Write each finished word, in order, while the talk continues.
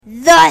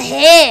The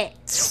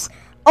hits.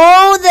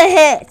 All the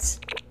hits.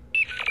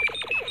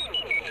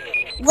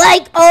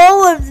 Like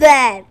all of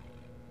them.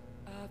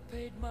 I've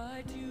paid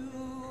my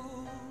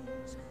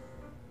dues,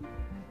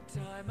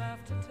 time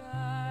after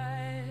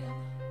time.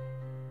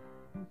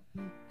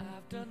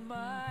 I've done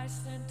my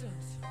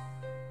sentence,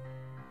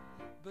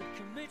 but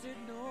committed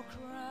no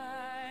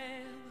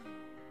crime.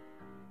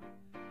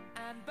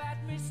 And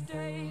bad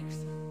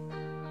mistakes,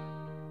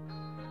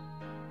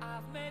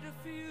 I've made a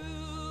few.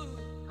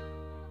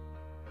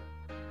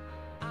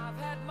 I've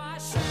had my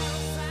share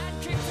of sad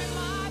kicks in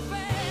my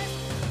face,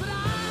 but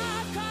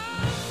I've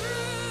come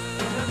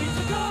through. I need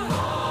to go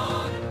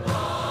on.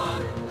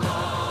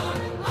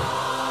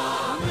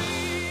 We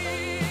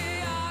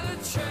are the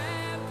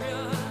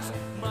champions,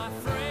 my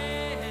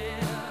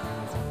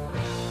friends,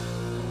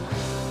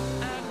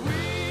 and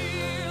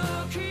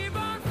we'll keep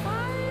on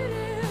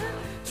fighting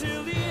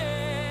till the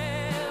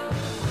end.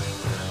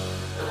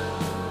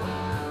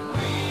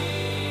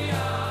 We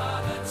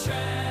are the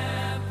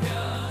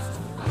champions.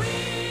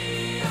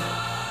 We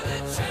are the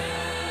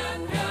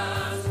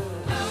champions.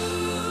 No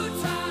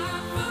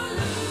time for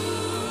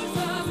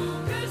losers,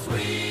 'cause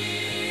we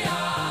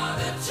are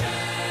the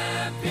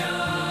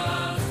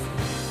champions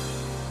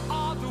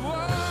of the world.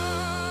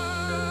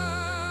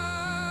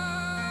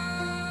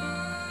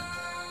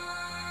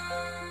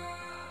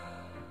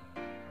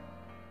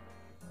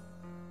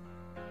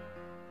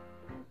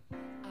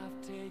 I've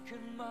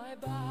taken my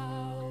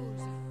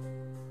bows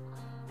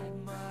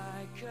and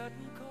my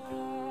curtain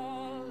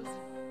calls.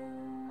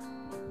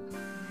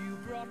 You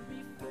brought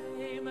me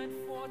fame and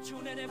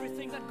fortune and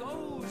everything that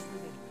goes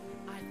with it.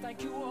 I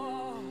thank you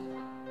all,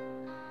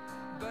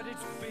 but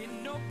it's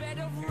been no bed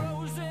of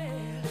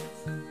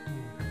roses,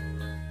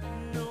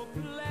 no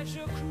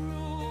pleasure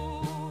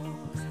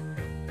cruise.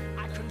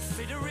 I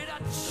consider it a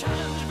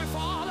challenge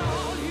before the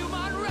whole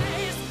human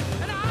race,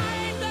 and I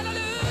ain't gonna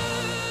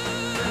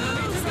lose. I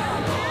need to go on.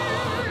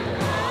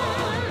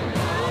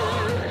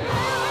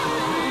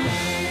 We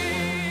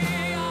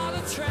are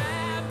the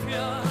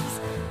champions,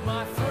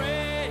 my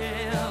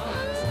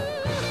friends,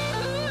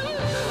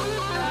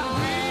 and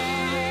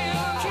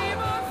we'll keep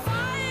on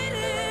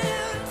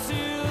fighting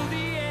till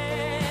the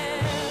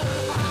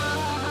end.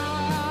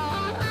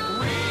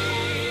 We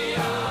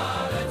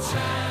are the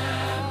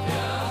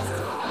champions.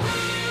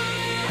 We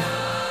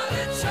are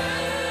the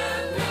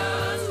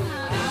champions.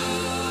 No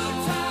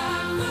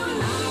time for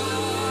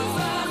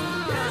losers,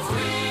 'cause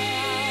we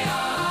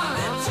are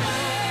the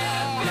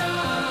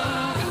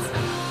champions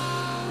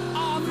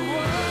of the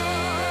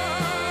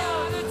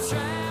world. The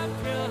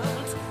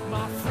champions,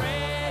 my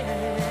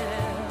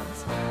friends,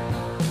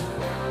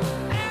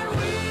 and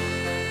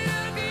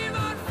we'll keep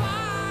on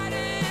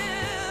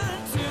fighting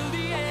till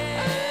the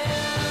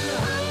end.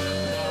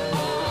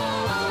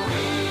 Oh,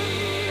 we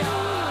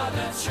are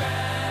the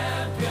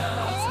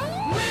champions.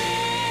 We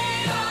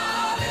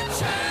are the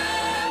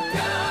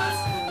champions.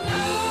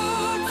 No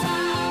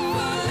time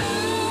for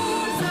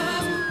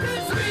losers,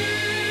 'cause we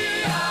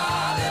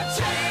are the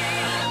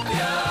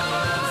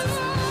champions.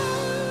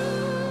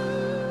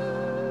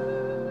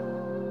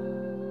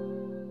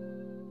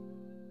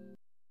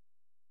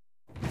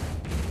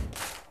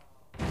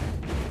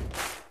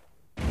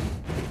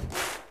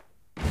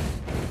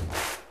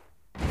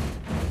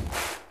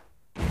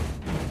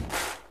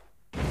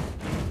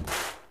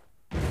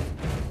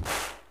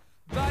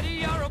 Buddy,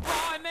 you're a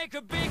boy, make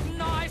a big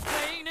noise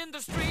playing in the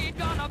street.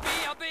 Gonna be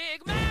a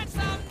big man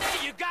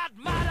someday. You got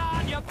mud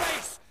on your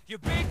face, you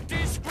big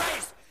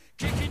disgrace.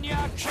 Kicking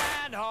your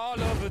can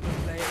all over the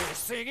place,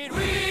 singing,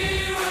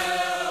 we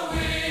will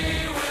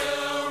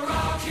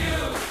rock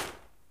you.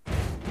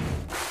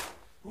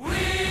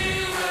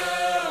 We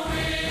will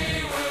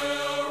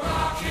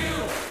rock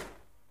you.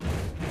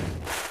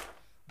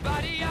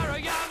 Buddy, you're a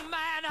young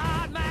man,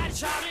 hard man,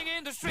 shouting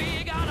in the street.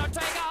 You're gonna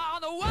take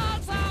on the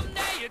world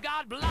someday. You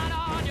got blood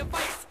on your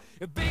face,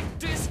 a big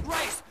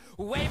disgrace,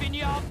 waving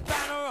your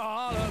banner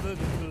all over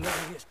the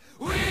place.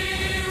 We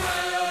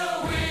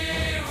will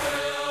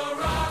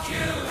rock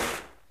you.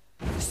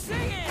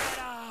 Sing it.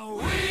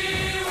 We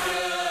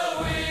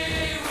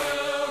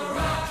will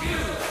rock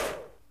you.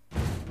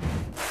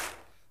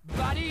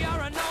 Buddy,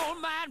 you're an old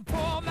man,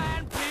 poor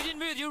man, pleading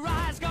with your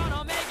eyes.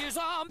 Gonna make you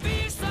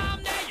zombie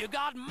someday. You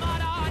got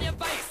mud on your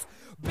face,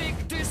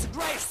 big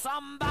disgrace.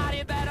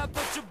 Somebody better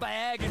put your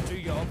bag into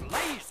your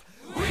place.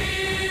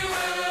 We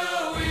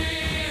will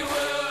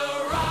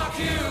rock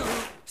you.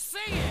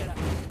 Sing it.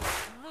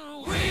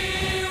 We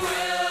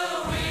will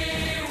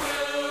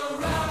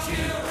rock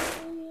you.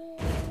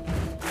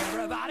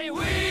 Everybody,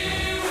 we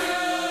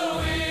will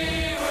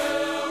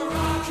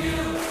rock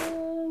you.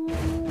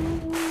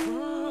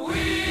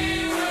 We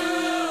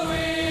will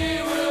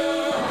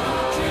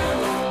rock you.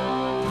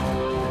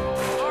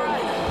 All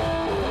right.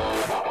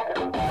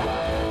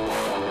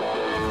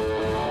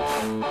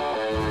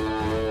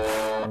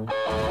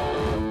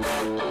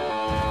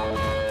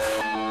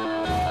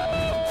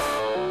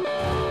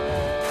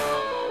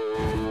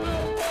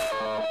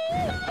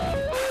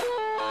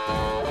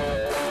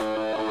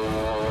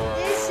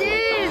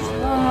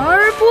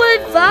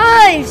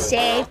 105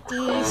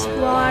 Safety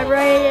Squad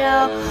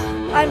Radio.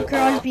 I'm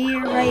Crosby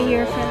right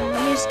here from the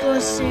musical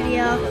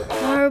studio,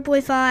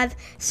 100.5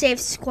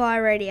 Safety Squad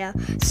Radio.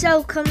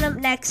 So coming up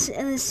next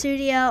in the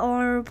studio,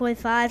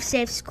 100.5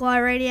 Safety Squad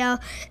Radio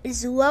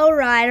is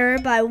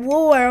Lowrider by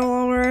War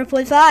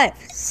 100.5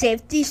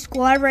 Safety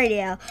Squad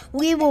Radio.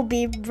 We will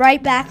be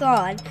right back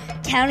on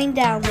Counting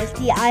Down with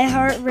the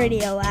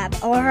iHeartRadio app,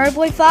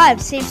 100.5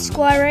 Safety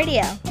Squad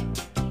Radio.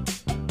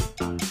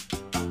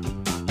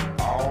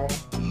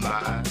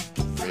 My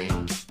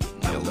friends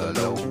know the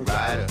low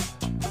rider.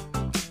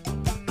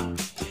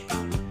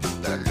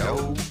 The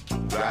low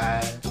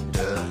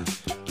rider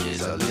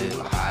is a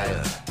little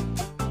higher.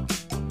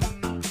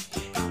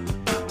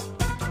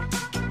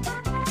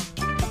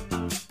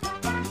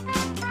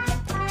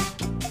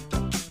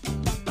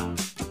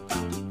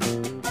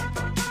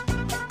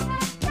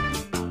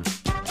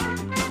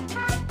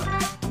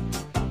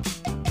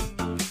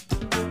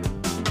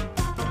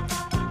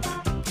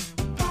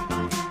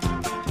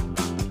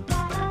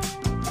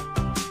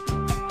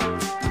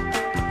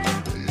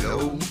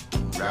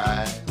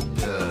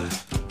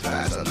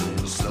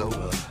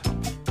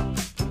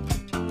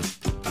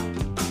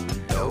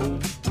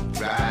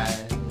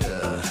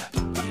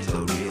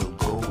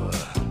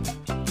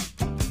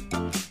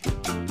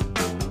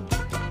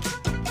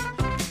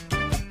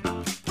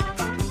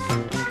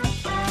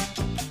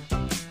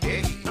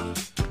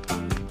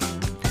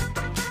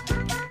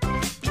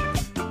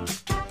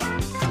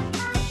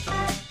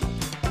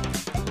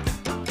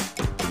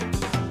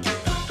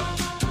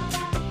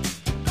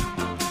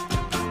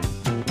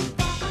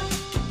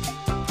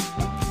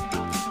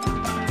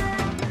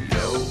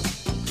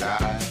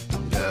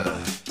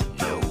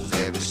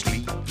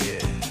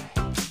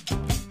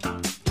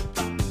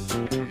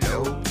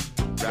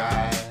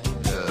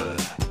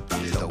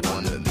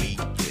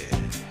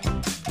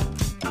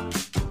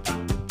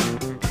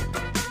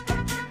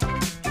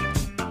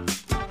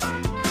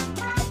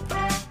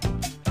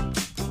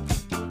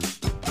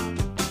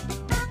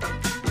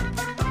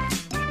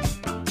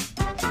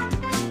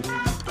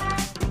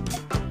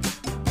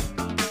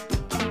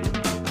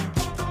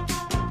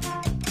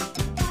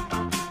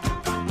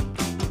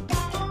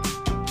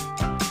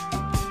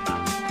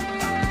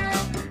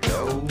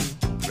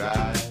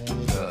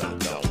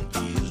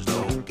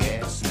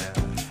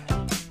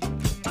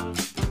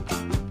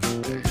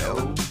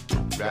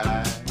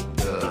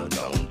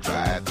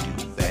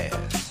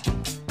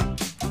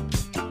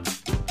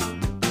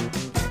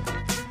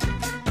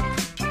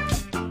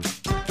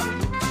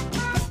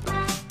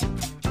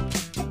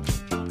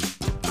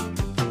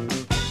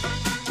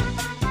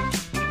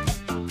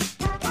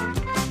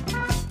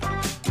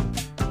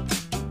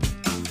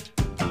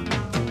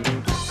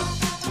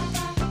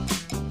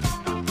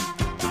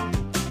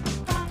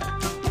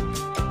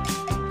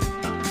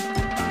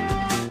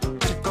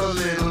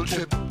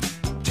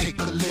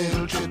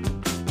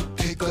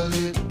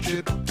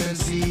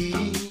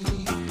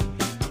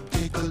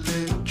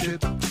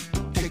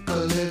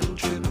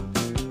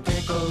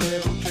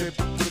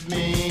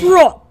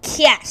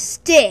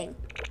 Broadcasting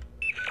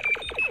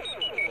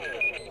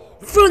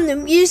from the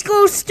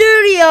musical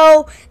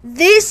studio,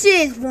 this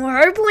is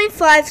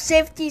 100.5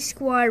 Safety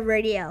Squad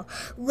Radio.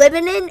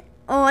 Living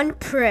on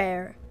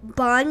Prayer,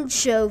 Bon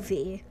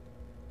Jovi.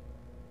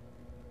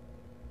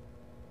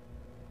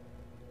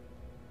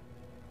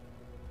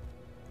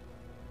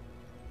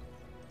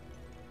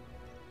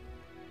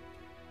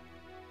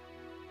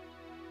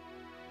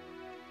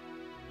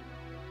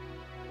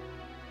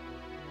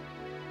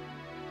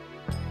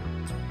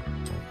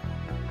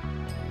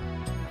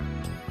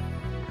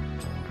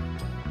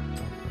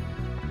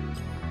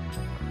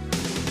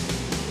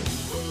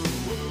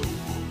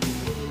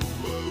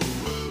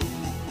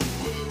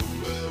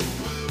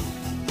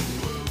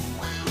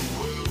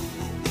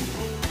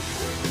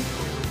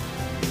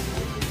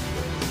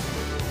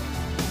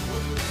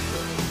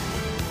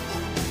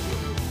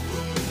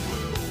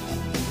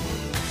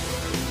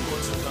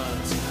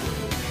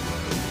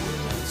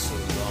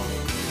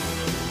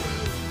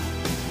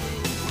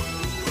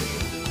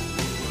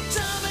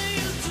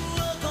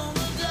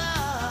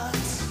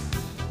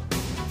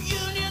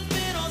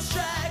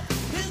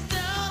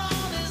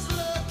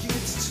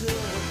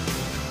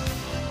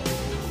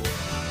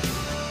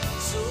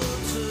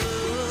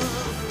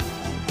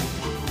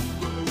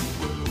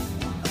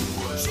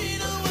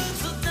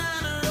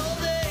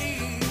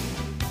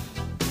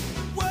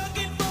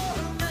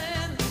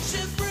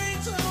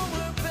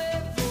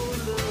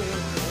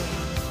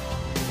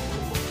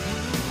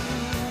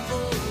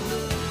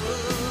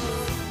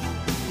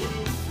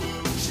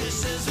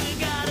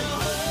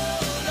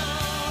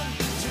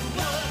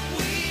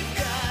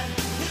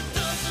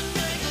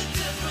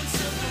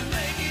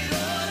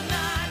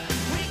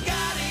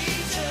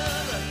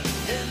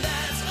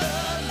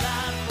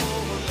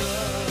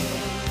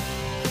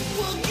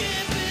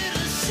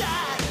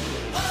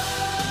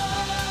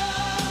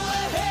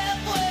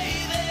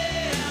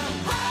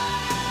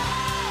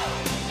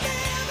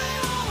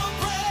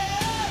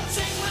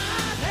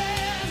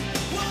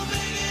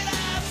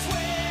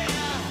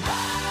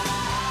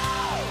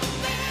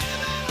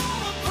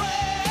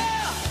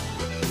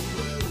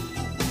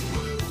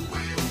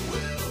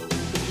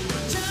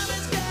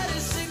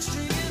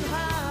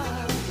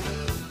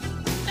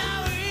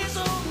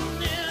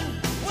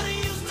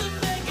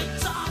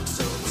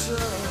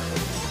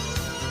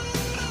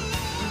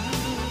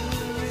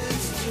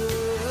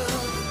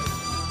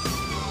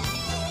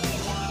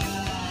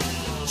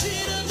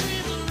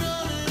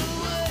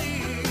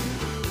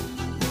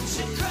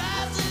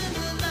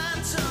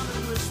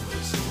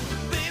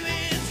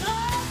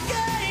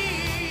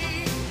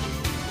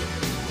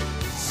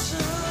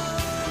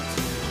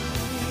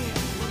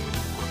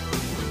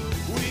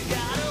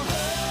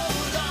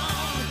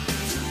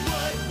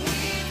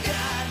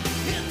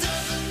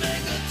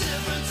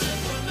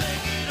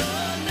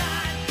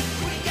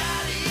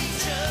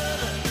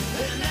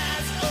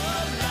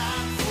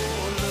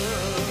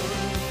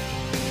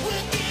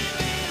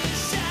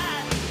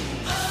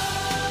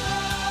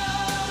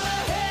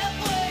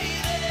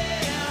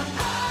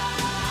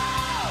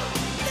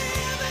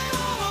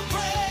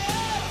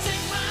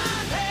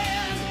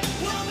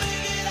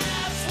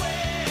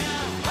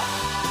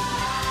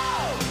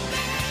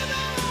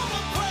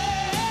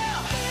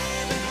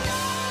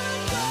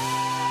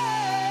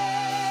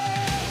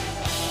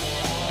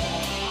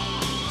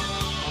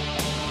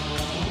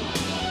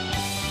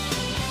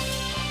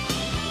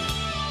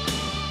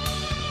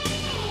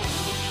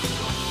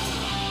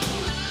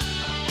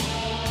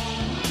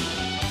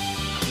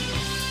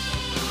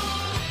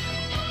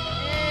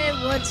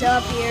 what's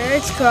up here?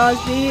 It's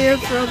Crosby here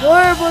from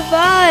Horrible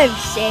 5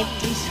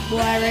 Safety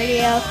Squad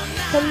Radio.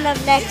 Coming up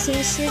next in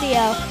the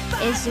studio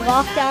is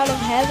Locked Out of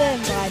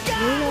Heaven by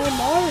Bruno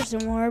Mars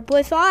and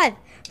Horrible 5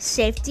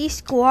 Safety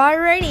Squad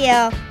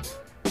Radio.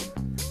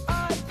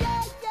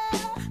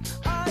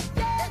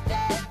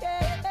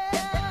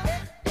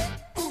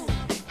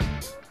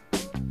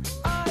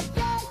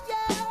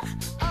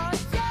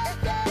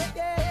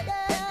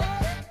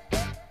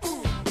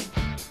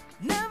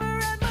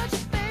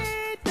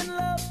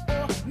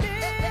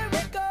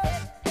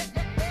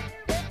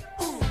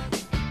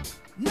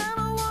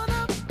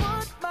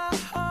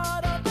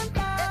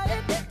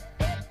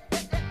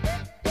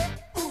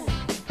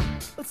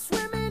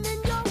 Swimming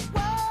in your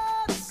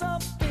world,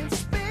 something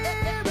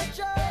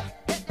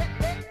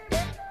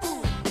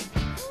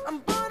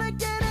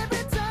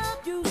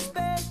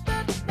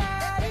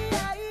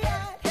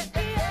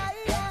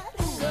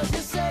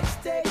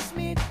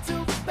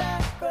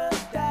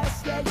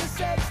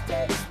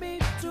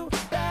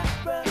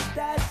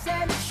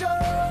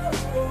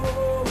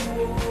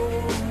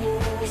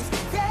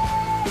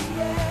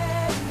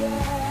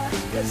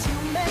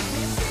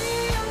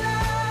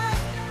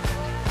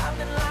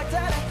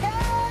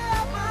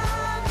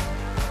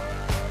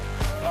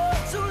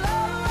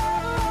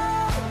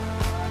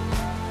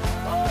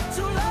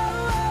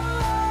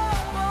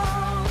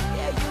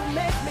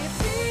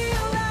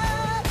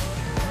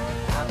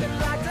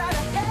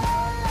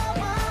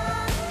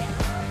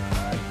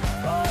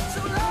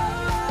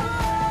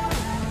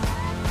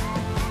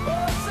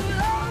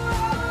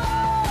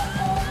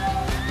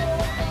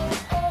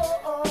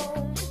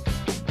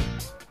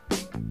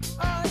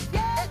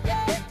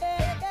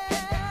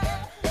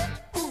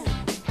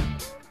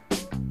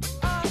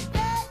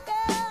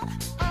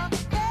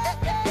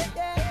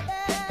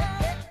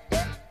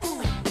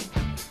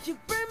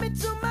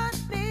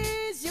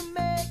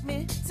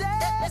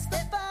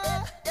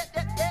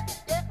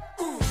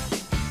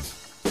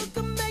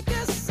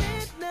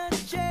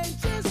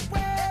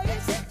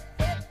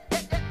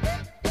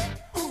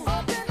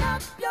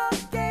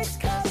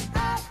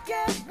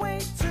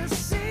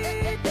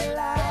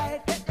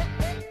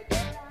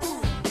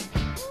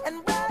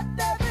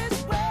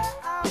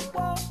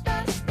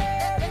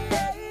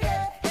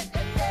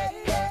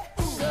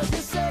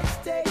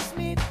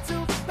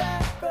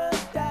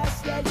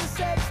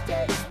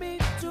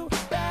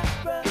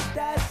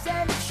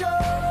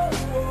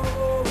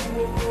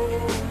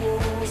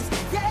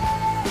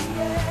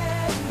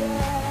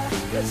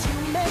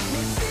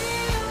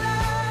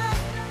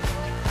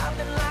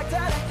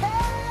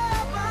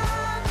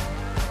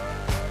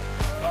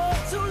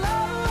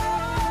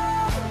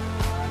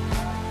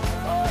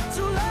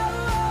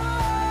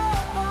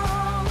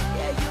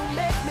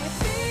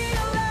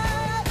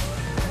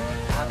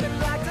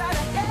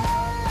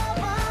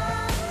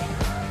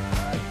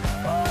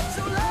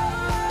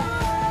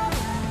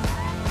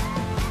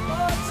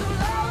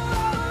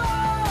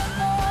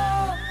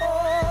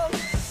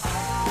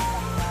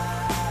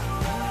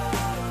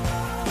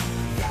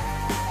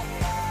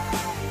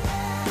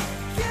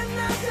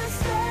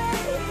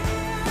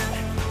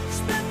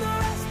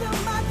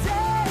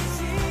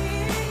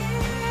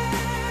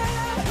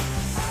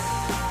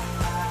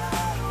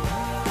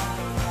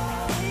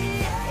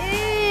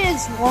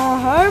It's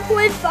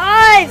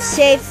 100.5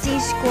 Safety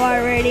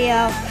Squad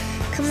Radio.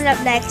 Coming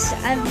up next,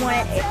 I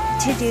want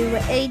to do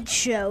a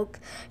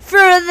joke for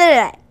the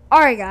day.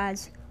 Alright,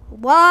 guys.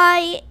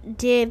 Why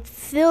did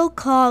Phil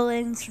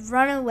Collins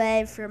run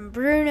away from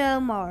Bruno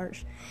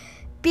Mars?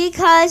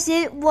 Because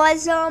it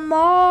was on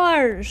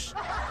Mars.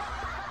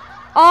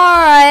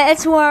 Alright,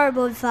 it's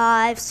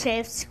 100.5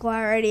 Safety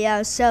Squad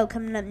Radio. So,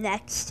 coming up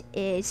next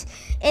is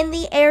In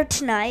the Air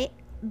Tonight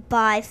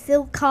by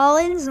Phil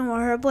Collins and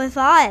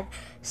 100.5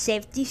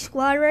 Safety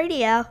Squad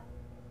Radio.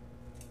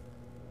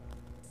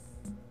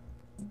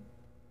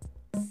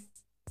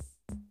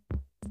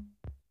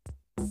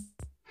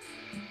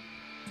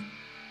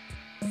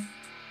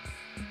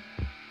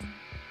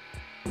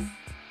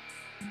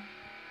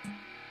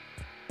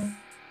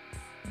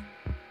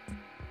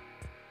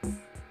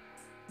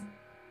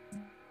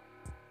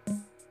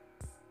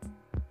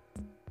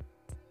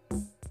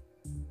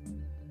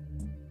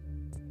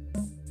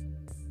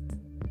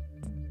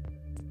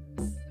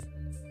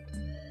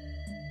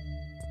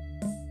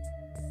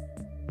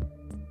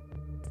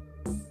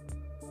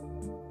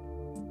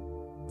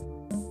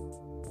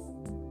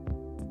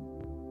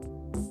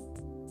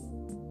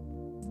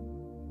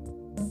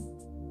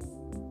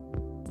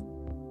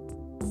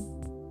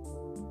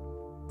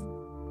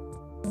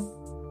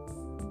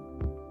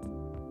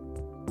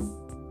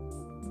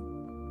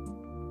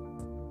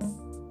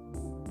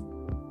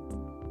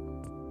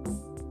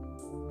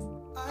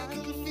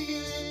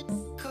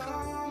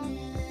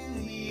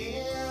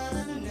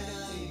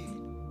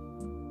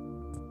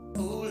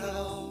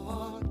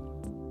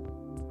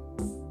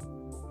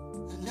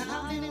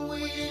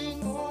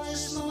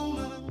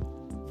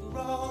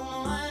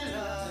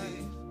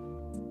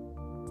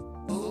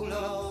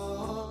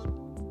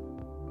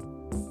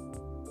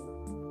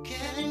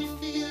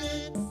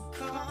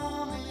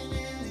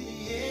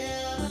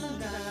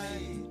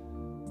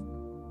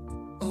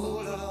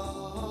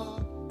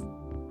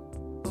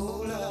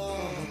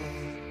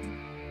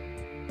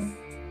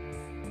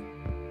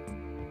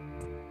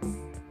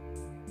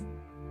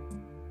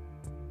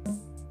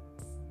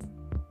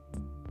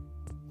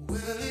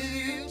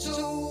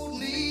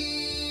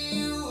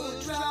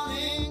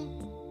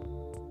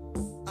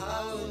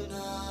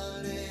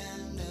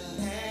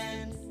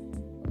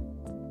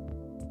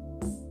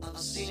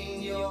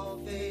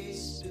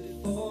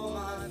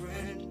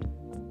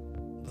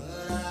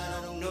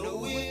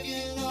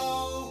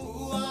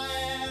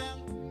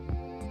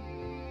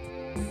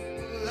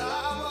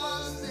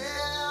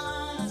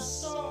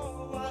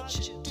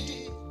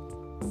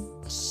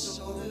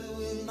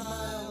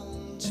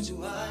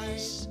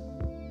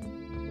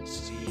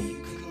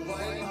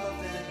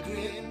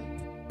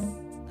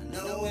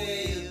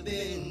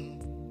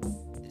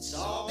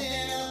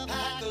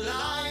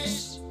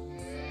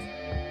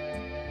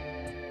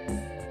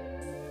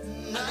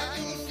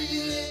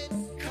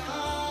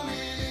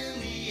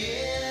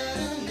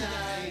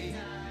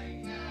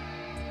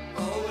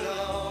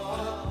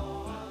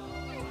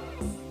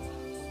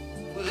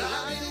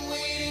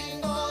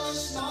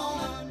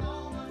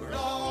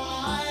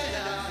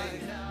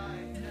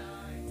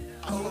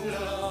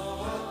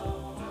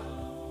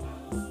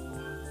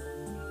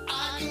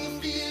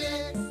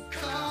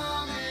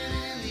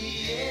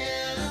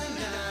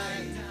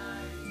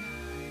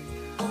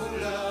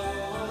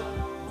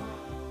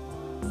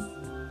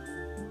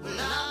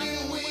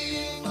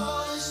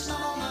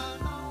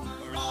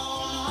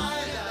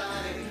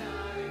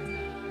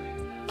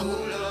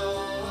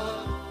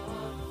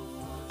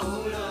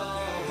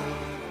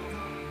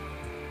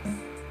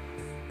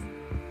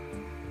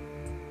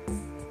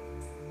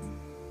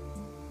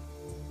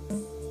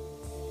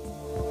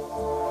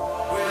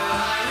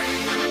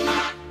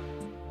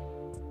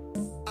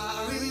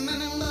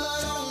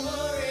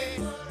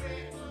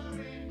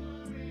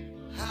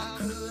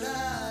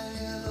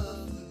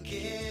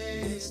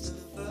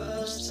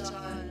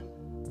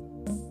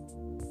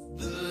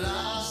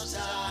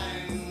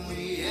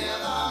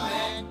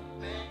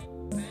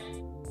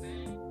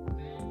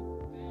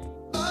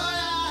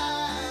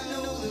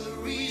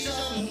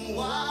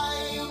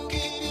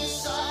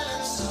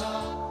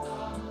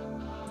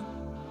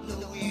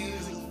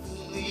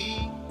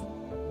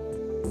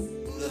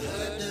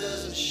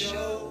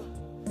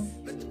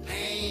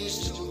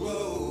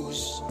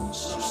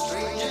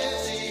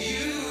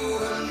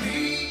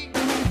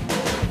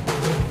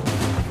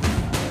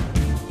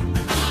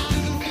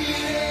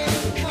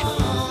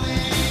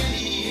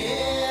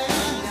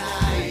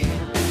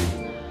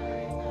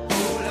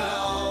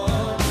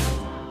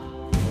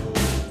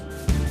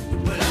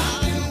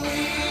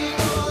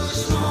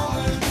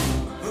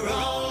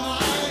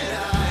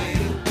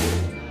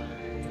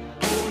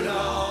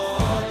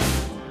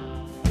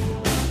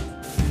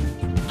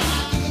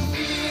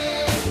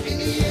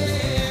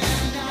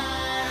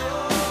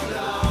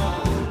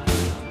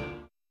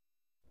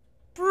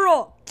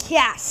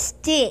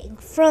 Broadcasting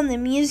from the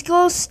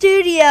musical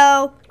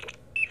studio.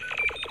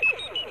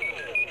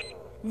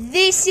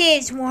 This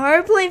is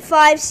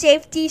 100.5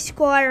 Safety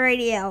Squad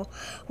Radio,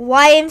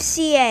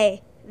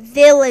 YMCA,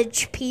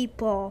 Village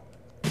People.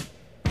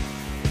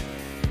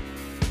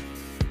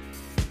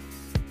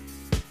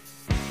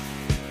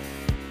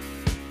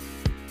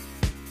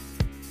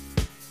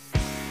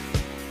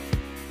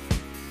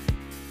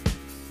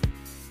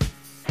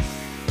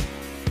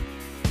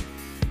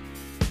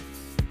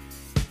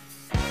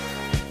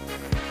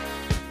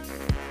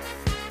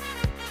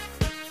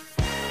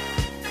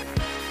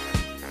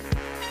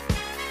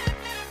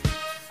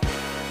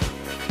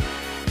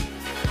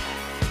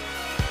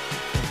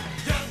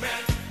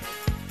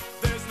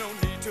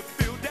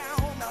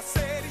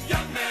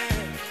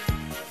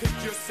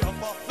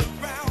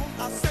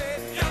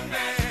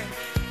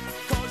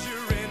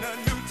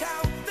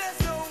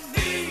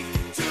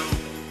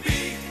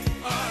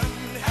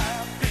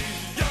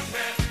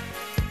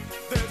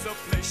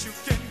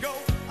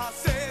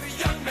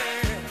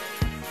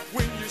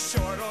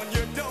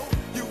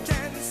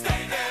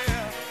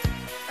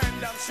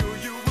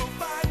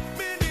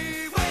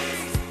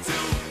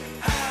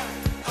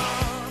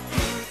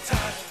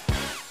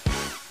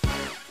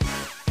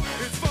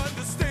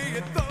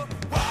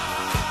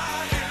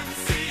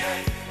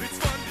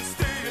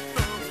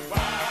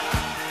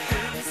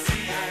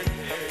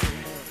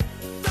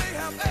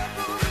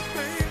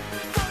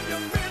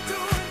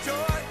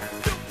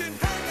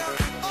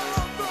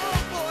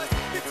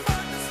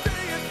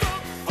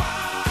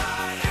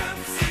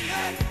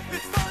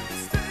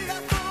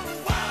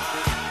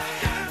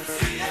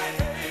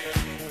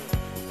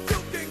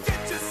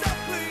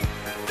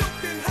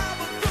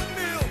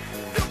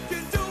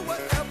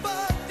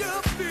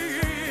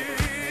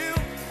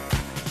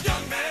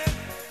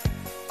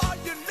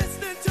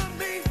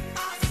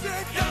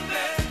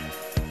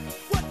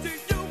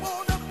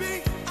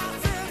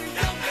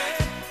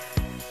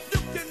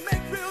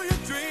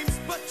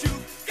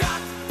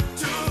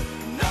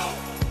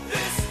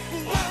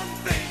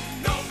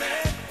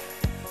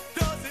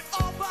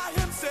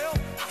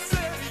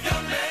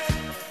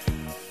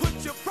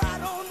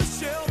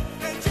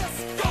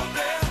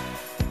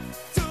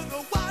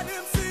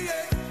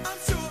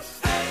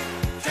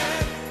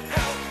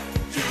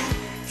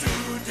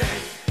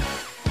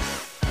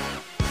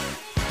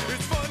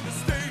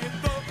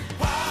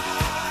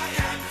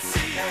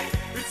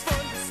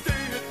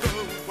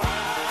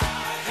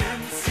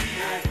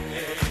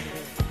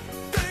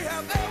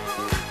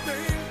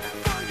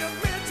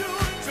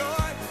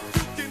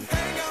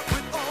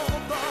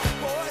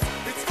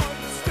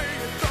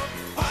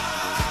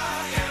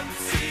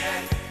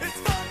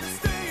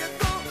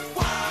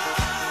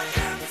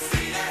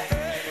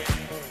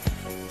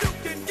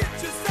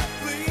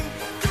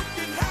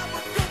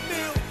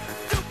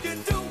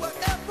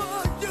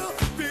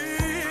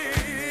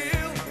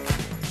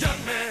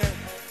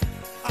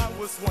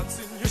 Once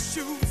in your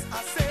shoes,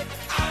 I said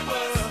I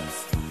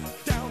was